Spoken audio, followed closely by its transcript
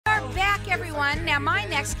everyone. Now, my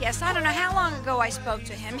next guest, I don't know how long ago I spoke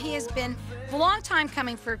to him. He has been a long time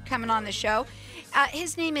coming on the show.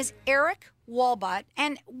 His name is Erik Walbot,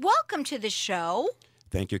 and welcome to the show.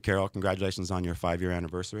 Thank you, Carol. Congratulations on your 5-year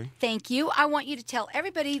anniversary. Thank you. I want you to tell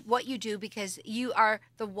everybody what you do because you are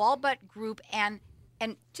the Walbot Group, and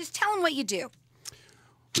just tell them what you do.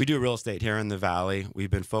 We do real estate here in the Valley. We've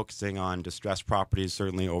been focusing on distressed properties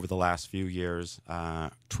certainly over the last few years.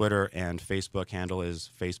 Twitter and Facebook handle is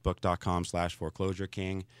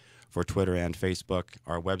facebook.com/foreclosureking for Twitter and Facebook.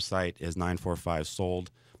 Our website is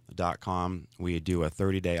 945sold.com. We do a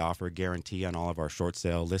 30-day offer guarantee on all of our short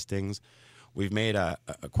sale listings. We've made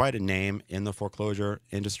quite a name in the foreclosure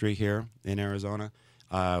industry here in Arizona.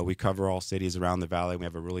 We cover all cities around the Valley. We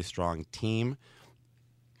have a really strong team.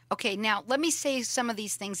 Okay, now let me say some of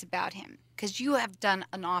these things about him because you have done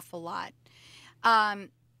an awful lot.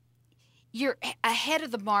 You're ahead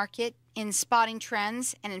of the market in spotting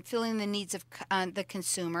trends and in filling the needs of the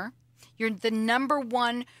consumer. You're the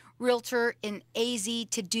 #1 realtor in AZ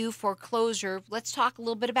to do foreclosure. Let's talk a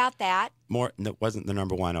little bit about that. That wasn't the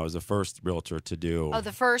 #1. I was the first realtor to do. Oh,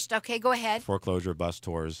 the first. Okay, go ahead. Foreclosure bus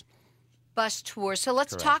tours. Bus tours. So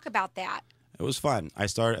let's Correct. talk about that. It was fun. I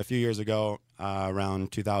started a few years ago,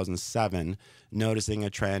 around 2007, noticing a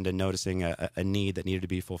trend and noticing a need that needed to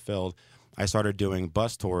be fulfilled. I started doing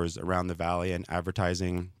bus tours around the Valley and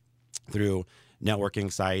advertising through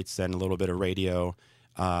networking sites and a little bit of radio,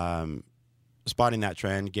 spotting that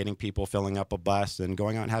trend, getting people filling up a bus and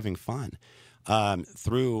going out and having fun.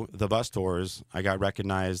 Through the bus tours, we got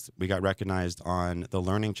recognized on the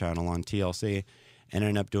Learning Channel on TLC. And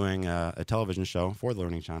ended up doing a television show for the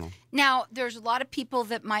Learning Channel. Now, there's a lot of people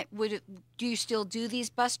that do you still do these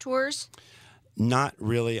bus tours? Not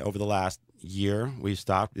really. Over the last year, we've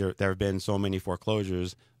stopped. There have been so many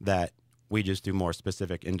foreclosures that we just do more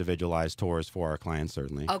specific, individualized tours for our clients,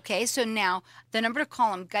 certainly. Okay, so now the number to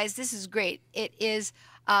call them, guys, this is great. It is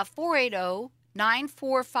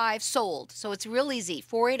 480-945-SOLD. So it's real easy,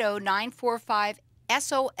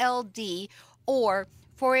 480-945-SOLD or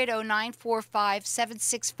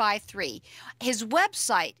 480-945-7653. His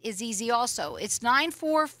website is easy also. It's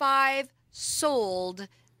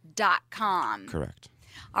 945sold.com. Correct.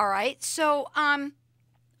 All right. So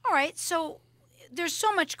there's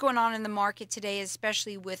so much going on in the market today,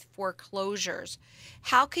 especially with foreclosures.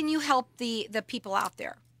 How can you help the people out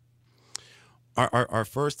there? Our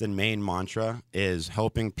first and main mantra is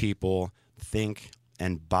helping people think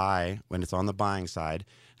and buy when it's on the buying side.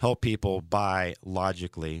 Help people buy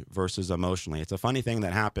logically versus emotionally. It's a funny thing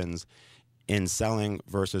that happens in selling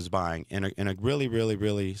versus buying. In a really, really,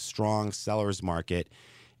 really strong seller's market,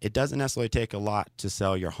 it doesn't necessarily take a lot to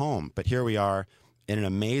sell your home. But here we are in an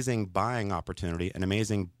amazing buying opportunity, an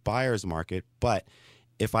amazing buyer's market. But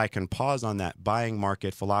if I can pause on that buying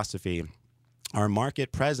market philosophy, our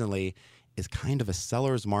market presently is kind of a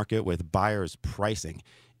seller's market with buyer's pricing.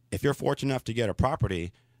 If you're fortunate enough to get a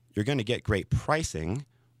property, you're going to get great pricing,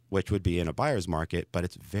 which would be in a buyer's market, but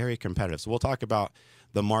it's very competitive. So we'll talk about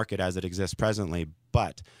the market as it exists presently,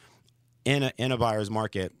 but in a buyer's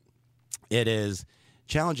market, it is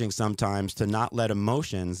challenging sometimes to not let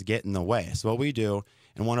emotions get in the way. So what we do,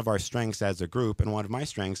 and one of our strengths as a group, and one of my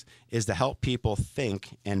strengths, is to help people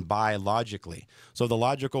think and buy logically. So the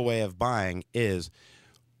logical way of buying is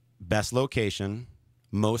best location,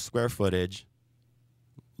 most square footage,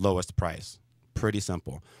 lowest price. Pretty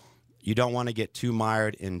simple. You don't want to get too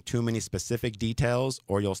mired in too many specific details,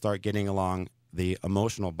 or you'll start getting along the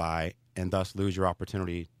emotional buy and thus lose your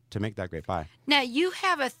opportunity to make that great buy. Now, you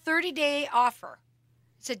have a 30-day offer.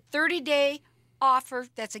 It's a 30-day offer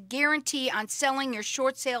that's a guarantee on selling your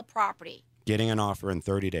short sale property. Getting an offer in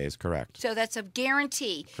 30 days, correct. So that's a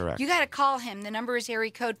guarantee. Correct. You got to call him. The number is area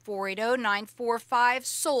code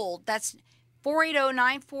 480-945-SOLD. That's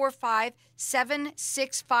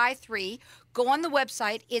 480-945-7653. Go on the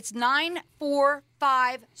website. It's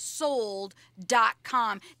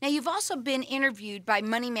 945sold.com. Now, you've also been interviewed by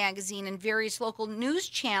Money Magazine and various local news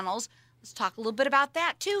channels. Let's talk a little bit about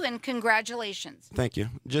that, too, and congratulations. Thank you.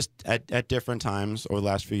 Just at different times over the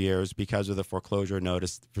last few years, because of the foreclosure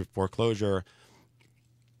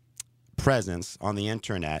presence on the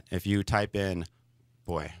internet, if you type in,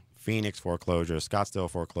 Phoenix foreclosures, Scottsdale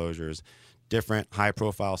foreclosures, different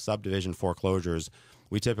high-profile subdivision foreclosures,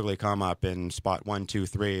 we typically come up in spot 1, 2,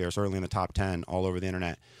 3, or certainly in the top 10 all over the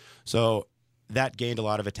internet. So that gained a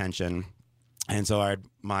lot of attention, and so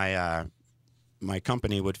my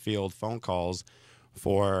company would field phone calls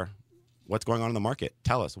for what's going on in the market.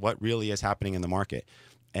 Tell us what really is happening in the market,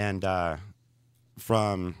 and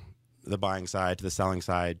from the buying side to the selling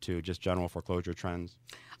side to just general foreclosure trends.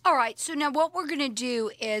 All right, so now what we're going to do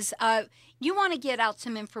is you want to get out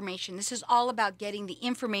some information. This is all about getting the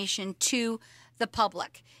information to the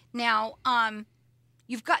public. Now,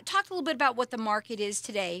 you've talked a little bit about what the market is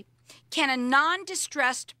today. Can a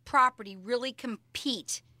non-distressed property really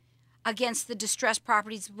compete against the distressed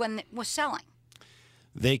properties when it was selling?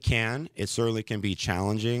 They can. It certainly can be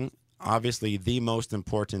challenging. Obviously, the most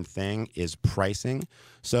important thing is pricing.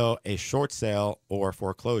 So a short sale or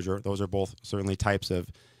foreclosure, those are both certainly types of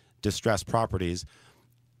distressed properties.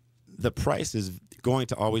 The price is going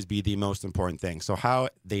to always be the most important thing. So how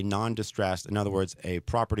they non-distressed, in other words, a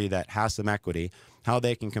property that has some equity, how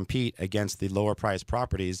they can compete against the lower priced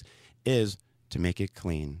properties is to make it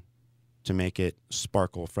clean, to make it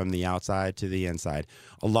sparkle from the outside to the inside.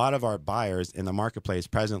 A lot of our buyers in the marketplace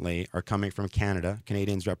presently are coming from Canada.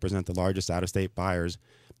 Canadians represent the largest out-of-state buyers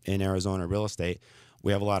in Arizona real estate.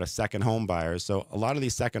 We have a lot of second home buyers. So a lot of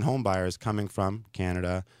these second home buyers coming from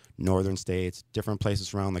Canada, northern states, different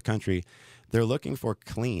places around the country, they're looking for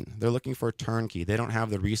clean. They're looking for turnkey. They don't have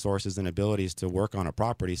the resources and abilities to work on a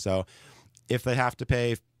property. So if they have to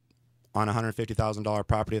pay on a $150,000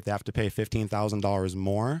 property, if they have to pay $15,000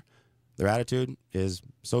 more, their attitude is,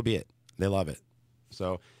 so be it. They love it.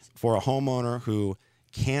 So for a homeowner who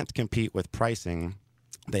can't compete with pricing,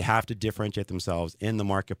 they have to differentiate themselves in the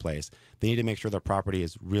marketplace. They need to make sure their property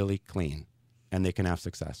is really clean and they can have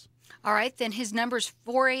success. All right, then his number is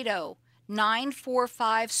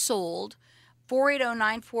 480-945-SOLD,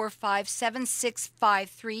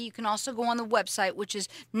 480-945-7653. You can also go on the website, which is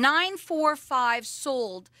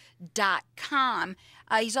 945sold.com.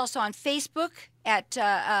 He's also on Facebook at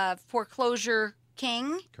Foreclosure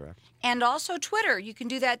King. Correct. And also Twitter. You can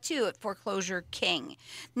do that too at Foreclosure King.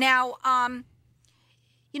 Now,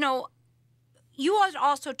 you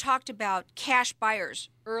also talked about cash buyers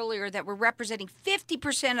earlier that were representing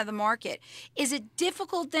 50% of the market. Is it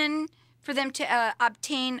difficult then for them to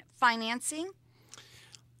obtain financing?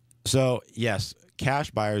 So, yes,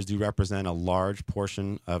 cash buyers do represent a large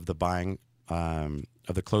portion of the buying of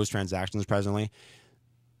the closed transactions presently.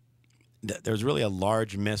 There's really a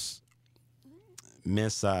large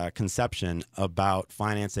misconception about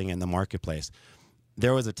financing in the marketplace.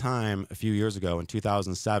 There was a time a few years ago in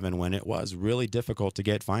 2007 when it was really difficult to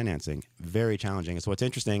get financing, very challenging. And so what's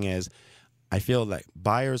interesting is I feel like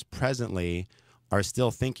buyers presently are still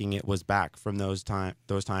thinking it was back from those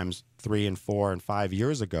times 3 and 4 and 5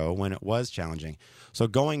 years ago when it was challenging. So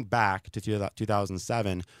going back to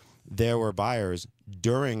 2007, there were buyers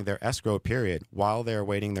during their escrow period while they're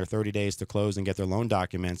waiting their 30 days to close and get their loan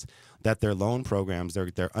documents that their loan programs,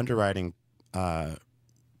 their underwriting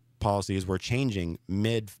policies were changing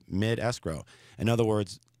mid escrow. In other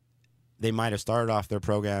words, they might have started off their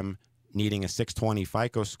program needing a 620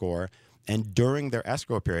 FICO score, and during their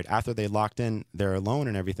escrow period, after they locked in their loan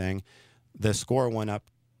and everything, the score went up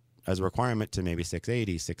as a requirement to maybe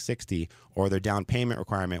 680, 660, or their down payment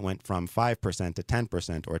requirement went from 5% to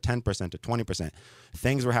 10% or 10% to 20%.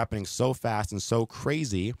 Things were happening so fast and so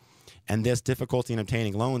crazy, and this difficulty in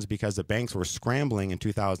obtaining loans because the banks were scrambling in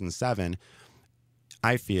 2007,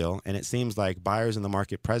 I feel, and it seems like buyers in the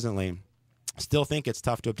market presently still think it's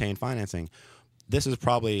tough to obtain financing. This is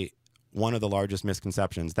probably one of the largest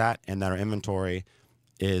misconceptions, that and that our inventory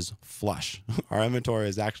is flush. Our inventory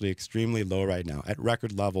is actually extremely low right now at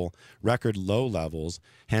record low levels,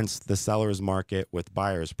 hence the seller's market with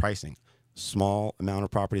buyers pricing. Small amount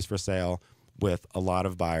of properties for sale with a lot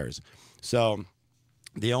of buyers. So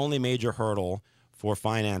the only major hurdle for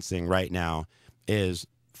financing right now is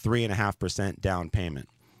 3.5% down payment.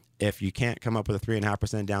 If you can't come up with a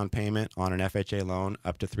 3.5% down payment on an FHA loan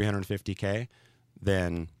up to $350K,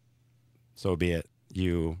 then so be it.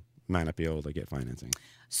 You might not be able to get financing.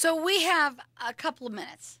 So we have a couple of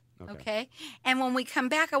minutes, okay? And when we come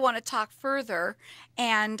back, I want to talk further.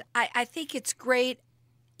 And I think it's great,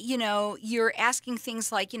 you're asking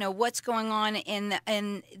things like, what's going on in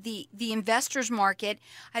the investors market.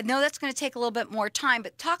 I know that's going to take a little bit more time,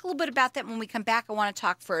 but talk a little bit about that when we come back. I want to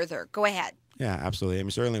talk further. Go ahead. Yeah, absolutely. I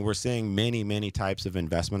mean, certainly we're seeing many, many types of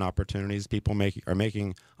investment opportunities. People are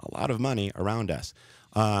making a lot of money around us.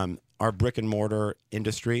 Our brick and mortar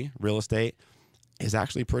industry, real estate, is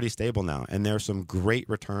actually pretty stable now. And there's some great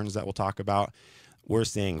returns that we'll talk about. We're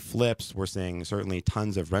seeing flips. We're seeing certainly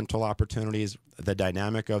tons of rental opportunities. The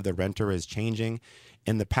dynamic of the renter is changing.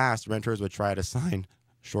 In the past, renters would try to sign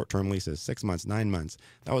short-term leases, 6 months, 9 months.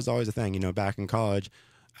 That was always a thing. Back in college,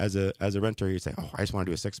 as a renter, you'd say, I just want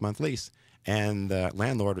to do a 6-month lease. And the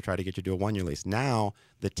landlord would try to get you to do a 1-year lease. Now,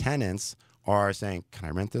 the tenants are saying, can I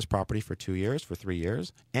rent this property for 2 years, for 3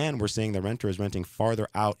 years? And we're seeing the renters renting farther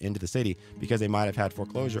out into the city because they might have had a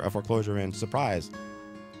foreclosure in surprise.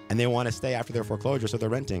 and they want to stay after their foreclosure, so they're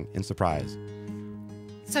renting in surprise.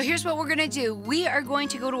 So here's what we're going to do. We are going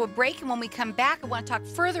to go to a break, and when we come back, I want to talk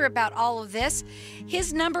further about all of this.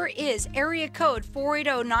 His number is area code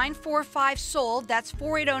 480-945-SOLD. That's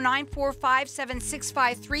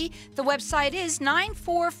 480-945-7653. The website is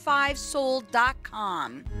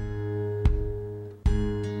 945sold.com.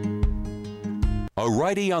 A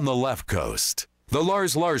righty on the left coast. The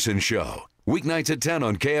Lars Larson Show. Weeknights at 10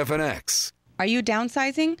 on KFNX. Are you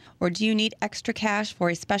downsizing, or do you need extra cash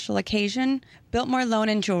for a special occasion? Biltmore Loan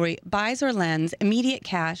and Jewelry buys or lends immediate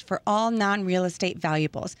cash for all non-real estate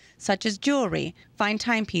valuables, such as jewelry, fine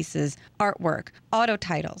timepieces, artwork, auto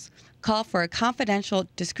titles. Call for a confidential,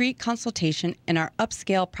 discreet consultation in our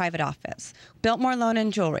upscale private office. Biltmore Loan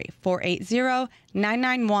and Jewelry,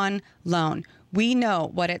 480-991-LOAN. We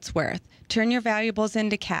know what it's worth. Turn your valuables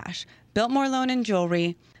into cash. Biltmore Loan and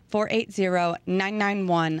Jewelry,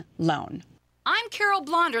 480-991-LOAN. I'm Carol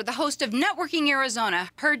Blonder, the host of Networking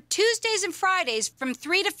Arizona, heard Tuesdays and Fridays from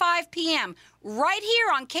 3 to 5 p.m. right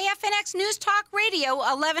here on KFNX News Talk Radio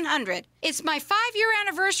 1100. It's my 5-year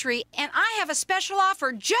anniversary, and I have a special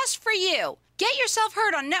offer just for you. Get yourself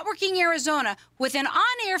heard on Networking Arizona with an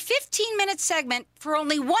on-air 15-minute segment for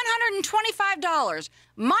only $125.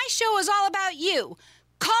 My show is all about you.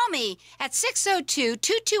 Call me at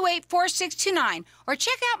 602-228-4629 or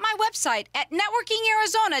check out my website at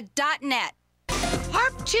networkingarizona.net.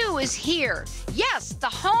 Part 2 is here. Yes, the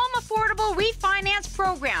Home Affordable Refinance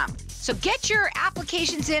Program. So get your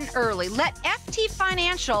applications in early. Let FT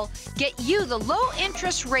Financial get you the low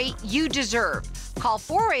interest rate you deserve. Call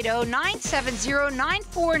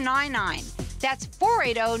 480-970-9499. That's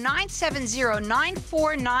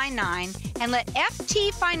 480-970-9499. And let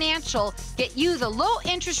FT Financial get you the low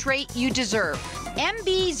interest rate you deserve.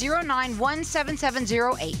 MB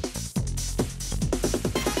 0917708.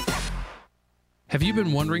 Have you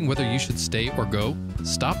been wondering whether you should stay or go?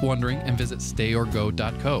 Stop wondering and visit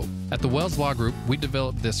stayorgo.co. At the Wells Law Group, we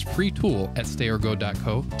developed this free tool at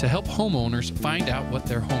stayorgo.co to help homeowners find out what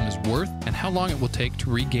their home is worth and how long it will take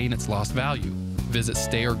to regain its lost value. Visit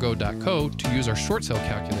stayorgo.co to use our short sale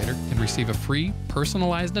calculator and receive a free,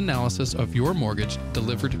 personalized analysis of your mortgage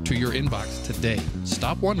delivered to your inbox today.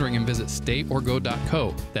 Stop wondering and visit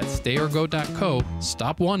stayorgo.co. That's stayorgo.co.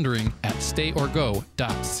 Stop wondering at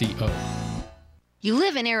stayorgo.co. You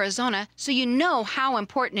live in Arizona, so you know how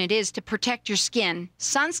important it is to protect your skin.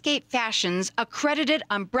 Sunscape Fashion's accredited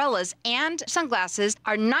umbrellas and sunglasses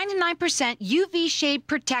are 99% UV shade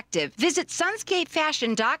protective. Visit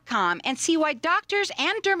sunscapefashion.com and see why doctors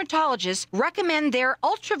and dermatologists recommend their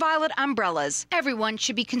ultraviolet umbrellas. Everyone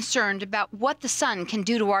should be concerned about what the sun can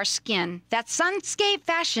do to our skin. That's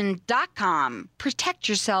sunscapefashion.com. Protect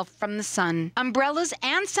yourself from the sun. Umbrellas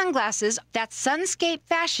and sunglasses, that's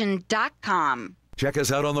sunscapefashion.com. Check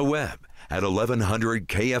us out on the web at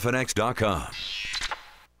 1100kfnx.com.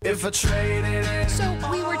 So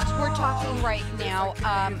we're talking right now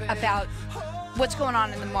about what's going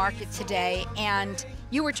on in the market today, and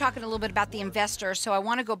you were talking a little bit about the investor, so I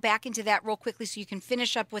want to go back into that real quickly so you can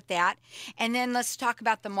finish up with that, and then let's talk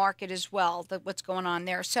about the market as well, what's going on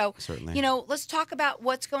there. So, Certainly. you know, let's talk about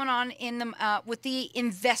what's going on in the with the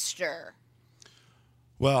investor.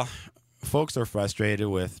 Well, folks are frustrated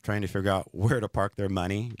with trying to figure out where to park their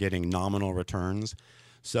money, getting nominal returns.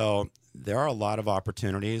 So there are a lot of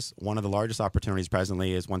opportunities. One of the largest opportunities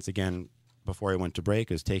presently is, once again, before I went to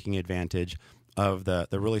break, is taking advantage of the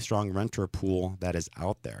really strong renter pool that is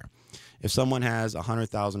out there. If someone has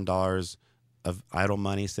 $100,000 of idle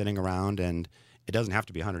money sitting around, and it doesn't have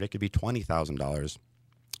to be $100,000, it could be $20,000.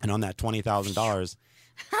 And on that $20,000,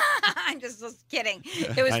 I'm just kidding.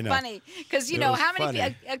 It was funny because, you know, how many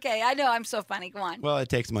people, okay, I know I'm so funny. Go on. Well, it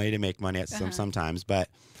takes money to make money at sometimes, but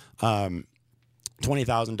 $20,000,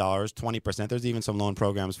 20%. There's even some loan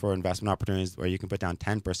programs for investment opportunities where you can put down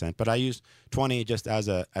 10%, but I use 20 just as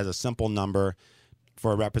a simple number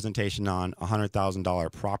for a representation on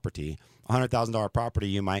 $100,000 property. $100,000 property,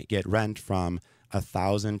 you might get rent from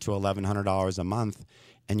 $1,000 to $1,100 a month,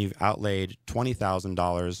 and you've outlaid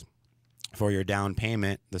 $20,000 for your down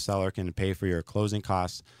payment. The seller can pay for your closing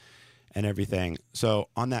costs and everything. So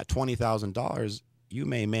on that $20,000, you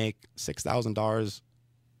may make $6,000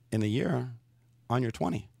 in the year on your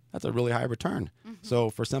 20. That's a really high return. Mm-hmm. So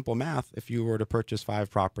for simple math, if you were to purchase 5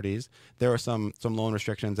 properties, there are some loan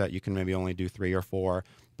restrictions that you can maybe only do 3 or 4.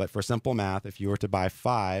 But for simple math, if you were to buy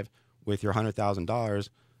 5 with your $100,000,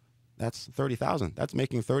 that's $30,000. That's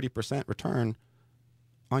making 30% return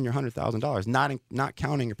on your $100,000, not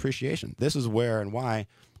counting appreciation. This is where and why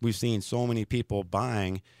we've seen so many people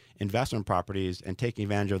buying investment properties and taking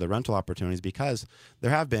advantage of the rental opportunities, because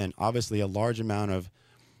there have been obviously a large amount of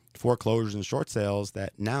foreclosures and short sales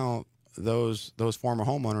that now those former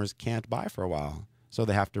homeowners can't buy for a while, so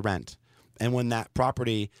they have to rent. And when that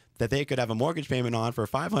property that they could have a mortgage payment on for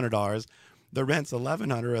 $500, the rent's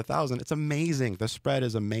 $1,100 or $1,000. It's amazing. The spread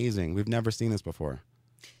is amazing. We've never seen this before.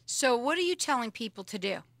 So what are you telling people to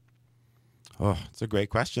do? Oh, it's a great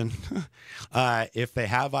question. If they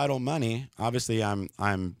have idle money, obviously I'm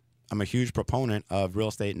a huge proponent of real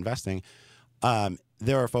estate investing.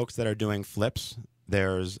 There are folks that are doing flips.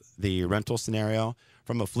 There's the rental scenario.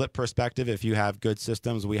 From a flip perspective, if you have good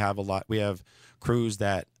systems, we have crews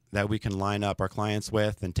that we can line up our clients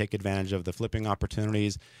with and take advantage of the flipping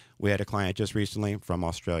opportunities. We had a client just recently from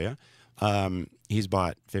Australia. He's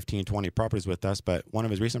bought 15, 20 properties with us, but one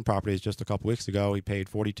of his recent properties just a couple weeks ago, he paid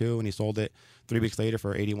 $42,000 and he sold it 3 weeks later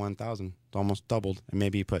for $81,000. It's almost doubled, and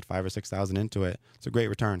maybe he put $5,000 or $6,000 into it. It's a great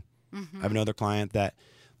return. Mm-hmm. I have another client that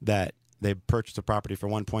they purchased a property for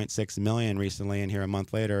 $1.6 million recently, and here a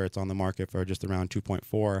month later, it's on the market for just around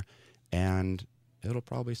 2.4, and it'll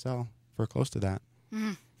probably sell for close to that.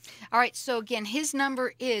 Mm-hmm. All right, so again, his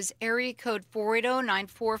number is area code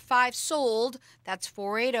 480-945-SOLD. That's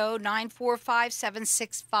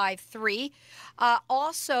 480-945-7653.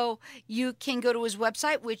 Also, you can go to his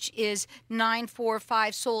website, which is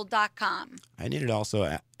 945sold.com. I needed to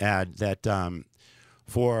also add that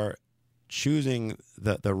for choosing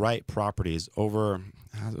the right properties, over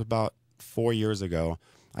about 4 years ago,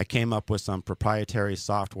 I came up with some proprietary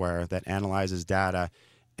software that analyzes data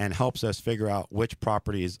and helps us figure out which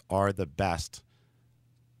properties are the best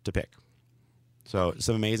to pick. So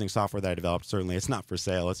some amazing software that I developed. Certainly it's not for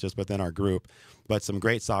sale, it's just within our group, but some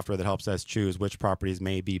great software that helps us choose which properties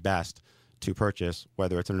may be best to purchase,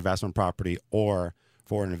 whether it's an investment property or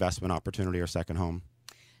for an investment opportunity or second home.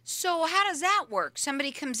 So how does that work?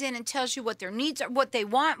 Somebody comes in and tells you what their needs are, what they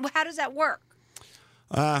want. How does that work?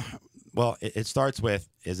 Well, it starts with,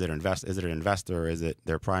 is it an investor or is it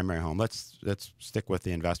their primary home? Let's stick with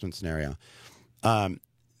the investment scenario. The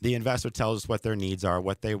investor tells us what their needs are,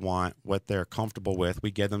 what they want, what they're comfortable with.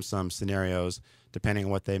 We give them some scenarios depending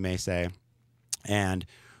on what they may say, and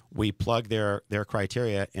we plug their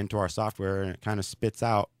criteria into our software, and it kind of spits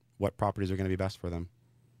out what properties are going to be best for them.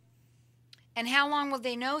 And how long will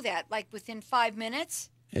they know that? Like within 5 minutes?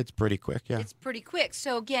 It's pretty quick, yeah. It's pretty quick.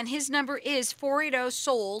 So again, his number is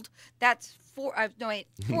 480-SOLD. That's I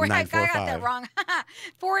got that wrong.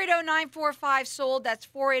 480-945-SOLD. That's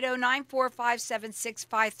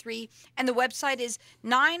 480-945-7653. And the website is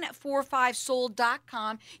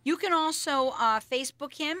 945sold.com. You can also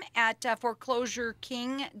Facebook him at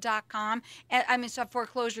foreclosureking.com.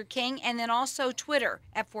 Foreclosure King, and then also Twitter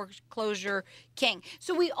at Foreclosure King.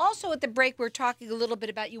 So we also at the break we're talking a little bit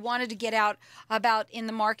about, you wanted to get out about in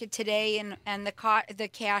the market today and the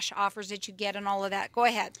cash offers that you get and all of that. Go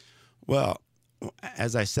ahead. Well,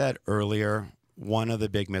 as I said earlier, one of the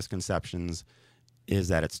big misconceptions is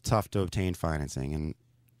that it's tough to obtain financing. And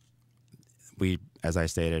as I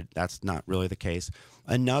stated, that's not really the case.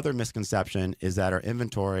 Another misconception is that our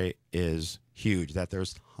inventory is huge, that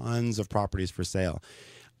there's tons of properties for sale.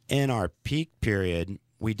 In our peak period,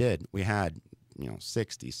 we had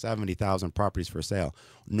 60, 70,000 properties for sale.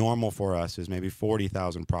 Normal for us is maybe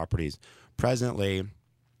 40,000 properties. Presently,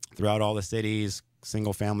 throughout all the cities,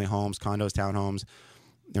 single-family homes, condos, townhomes,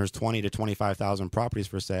 there's 20 to 25,000 properties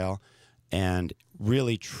for sale. And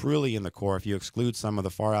really, truly in the core, if you exclude some of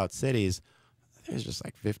the far-out cities, there's just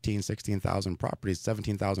like 15, 16,000 properties,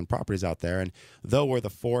 17,000 properties out there. And though we're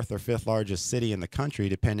the fourth or fifth largest city in the country,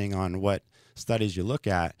 depending on what studies you look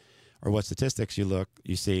at or what statistics you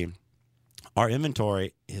see, our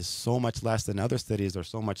inventory is so much less than other cities or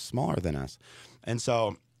so much smaller than us. And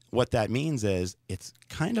so what that means is it's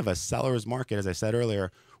kind of a seller's market, as I said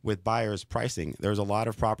earlier, with buyers' pricing. There's a lot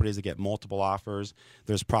of properties that get multiple offers.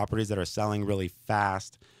 There's properties that are selling really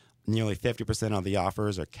fast. Nearly 50% of the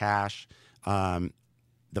offers are cash.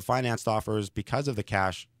 The financed offers, because of the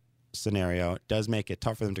cash scenario, does make it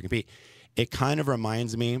tough for them to compete. It kind of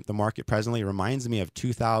reminds me, the market presently reminds me of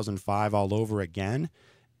 2005 all over again,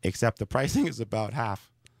 except the pricing is about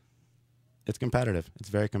half. It's competitive. It's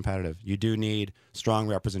very competitive. You do need strong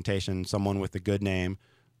representation, someone with a good name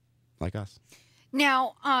like us.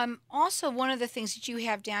 Now, also one of the things that you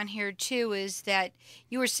have down here too is that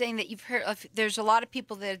you were saying that you've heard of, there's a lot of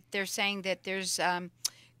people that they're saying that there's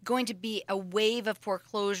going to be a wave of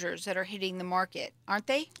foreclosures that are hitting the market, aren't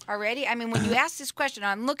they already? I mean, when you ask this question,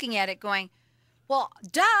 I'm looking at it going, well,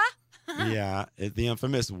 duh. Yeah, the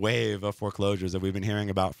infamous wave of foreclosures that we've been hearing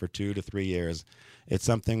about for 2 to 3 years. It's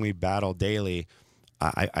something we battle daily.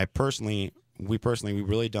 We personally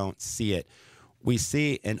really don't see it. we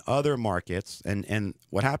see in other markets, and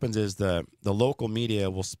what happens is the local media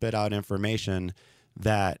will spit out information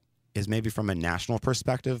that is maybe from a national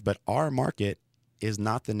perspective, but our market is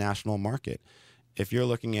not the national market. If you're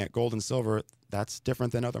looking at gold and silver, that's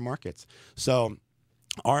different than other markets. So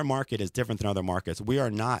our market is different than other markets. We are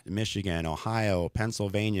not Michigan, Ohio,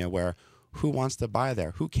 Pennsylvania, where who wants to buy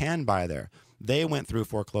there? Who can buy there? They went through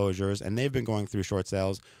foreclosures, and they've been going through short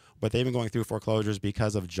sales, but they've been going through foreclosures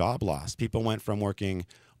because of job loss. People went from working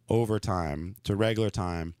overtime to regular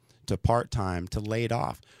time to part-time to laid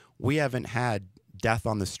off. We haven't had death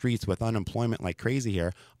on the streets with unemployment like crazy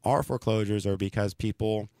here. Our foreclosures are because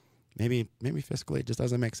people, maybe fiscally, it just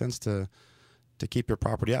doesn't make sense to keep your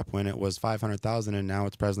property up when it was $500,000 and now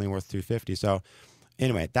it's presently worth $250,000. So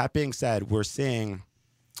anyway, that being said, we're seeing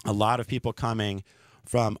a lot of people coming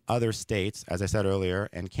from other states, as I said earlier,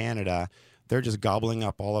 and Canada. They're just gobbling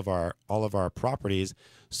up all of our properties.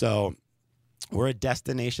 So we're a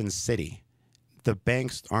destination city. The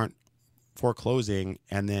banks aren't foreclosing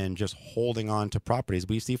and then just holding on to properties.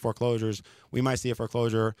 We see foreclosures. We might see a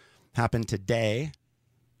foreclosure happen today,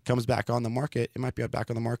 comes back on the market. It might be back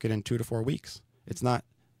on the market in 2 to 4 weeks. It's not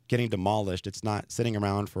getting demolished. It's not sitting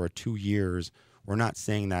around for 2 years. We're not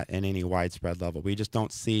seeing that in any widespread level. We just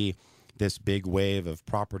don't see this big wave of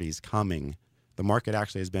properties coming. The market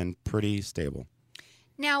actually has been pretty stable.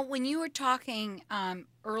 Now, when you were talking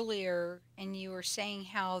earlier, and you were saying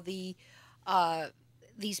how these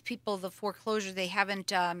people, the foreclosure, they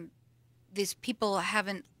haven't. These people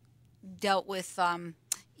haven't dealt with. I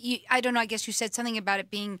don't know. I guess you said something about it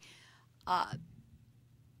being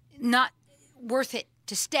not worth it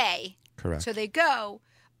to stay. Correct. So they go.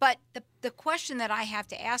 But the question that I have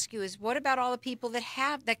to ask you is, what about all the people that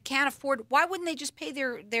can't afford? Why wouldn't they just pay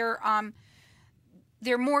their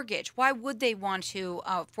mortgage? Why would they want to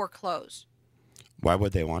foreclose? Why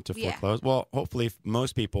would they want to foreclose? Yeah. Well, hopefully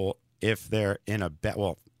most people, if they're in a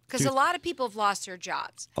because a lot of people have lost their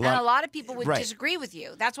jobs, and a lot of people would right. disagree with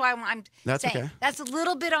you. That's why I'm That's saying okay. That's a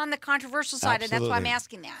little bit on the controversial side, Absolutely. and that's why I'm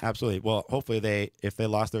asking that. Absolutely. Well, hopefully if they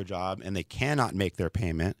lost their job and they cannot make their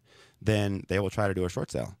payment, then they will try to do a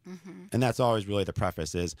short sale. Mm-hmm. And that's always really the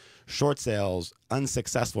preface is short sales,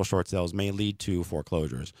 unsuccessful short sales may lead to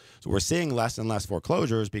foreclosures. So we're seeing less and less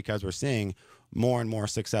foreclosures because we're seeing more and more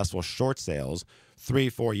successful short sales.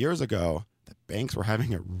 3-4 years ago, the banks were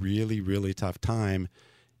having a really, really tough time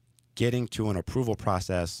getting to an approval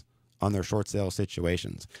process on their short sale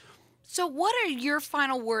situations. So what are your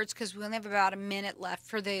final words, because we only have about a minute left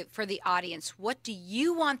for the audience. What do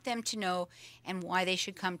you want them to know and why they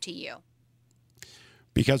should come to you?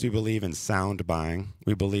 Because we believe in sound buying.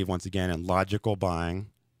 We believe, once again, in logical buying.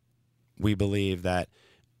 We believe that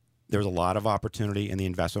there's a lot of opportunity in the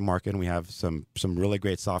investment market, and we have some really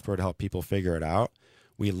great software to help people figure it out.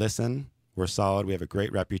 We listen. We're solid. We have a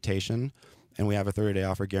great reputation. And we have a 30-day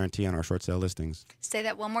offer guarantee on our short sale listings. Say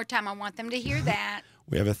that one more time. I want them to hear that.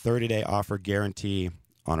 We have a 30-day offer guarantee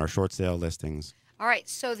on our short sale listings. All right.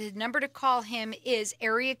 So the number to call him is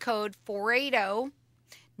area code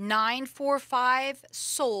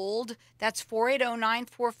 480-945-SOLD. That's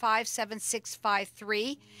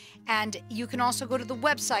 480-945-7653. And you can also go to the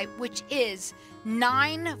website, which is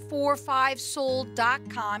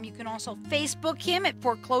 945sold.com. You can also Facebook him at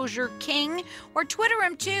Foreclosure King or Twitter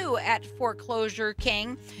him too at Foreclosure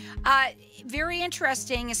King. Very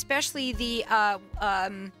interesting, especially the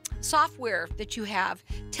software that you have.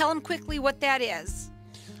 Tell him quickly what that is.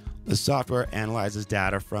 The software analyzes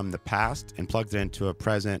data from the past and plugs it into a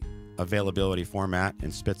present availability format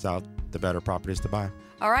and spits out the better properties to buy.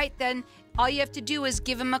 All right, then all you have to do is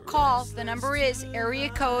give him a call. The number is area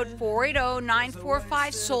code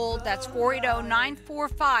 480-945-SOLD. That's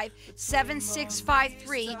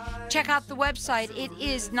 480-945-7653. Check out the website. It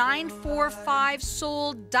is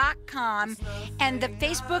 945sold.com. And the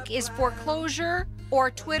Facebook is Foreclosure,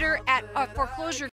 or Twitter at Foreclosure